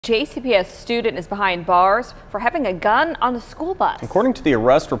JCPS student is behind bars for having a gun on a school bus. According to the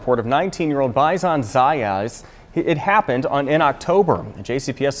arrest report of 19-year-old Faizan Zayas, it happened in October. A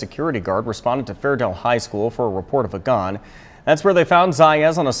JCPS security guard responded to Fairdale High School for a report of a gun. That's where they found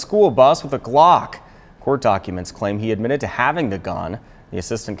Zayas on a school bus with a Glock. Court documents claim he admitted to having the gun. The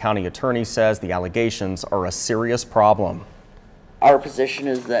assistant county attorney says the allegations are a serious problem. Our position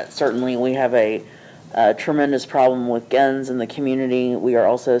is that certainly we have a tremendous problem with guns in the community. We are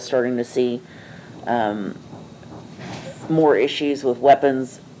also starting to see more issues with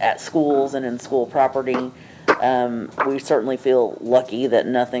weapons at schools and in school property. We certainly feel lucky that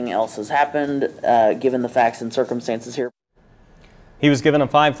nothing else has happened given the facts and circumstances here. He was given a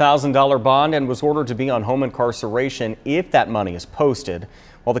 $5,000 bond and was ordered to be on home incarceration if that money is posted.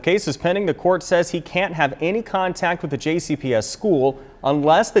 While the case is pending, the court says he can't have any contact with the JCPS school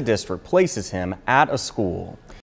unless the district places him at a school.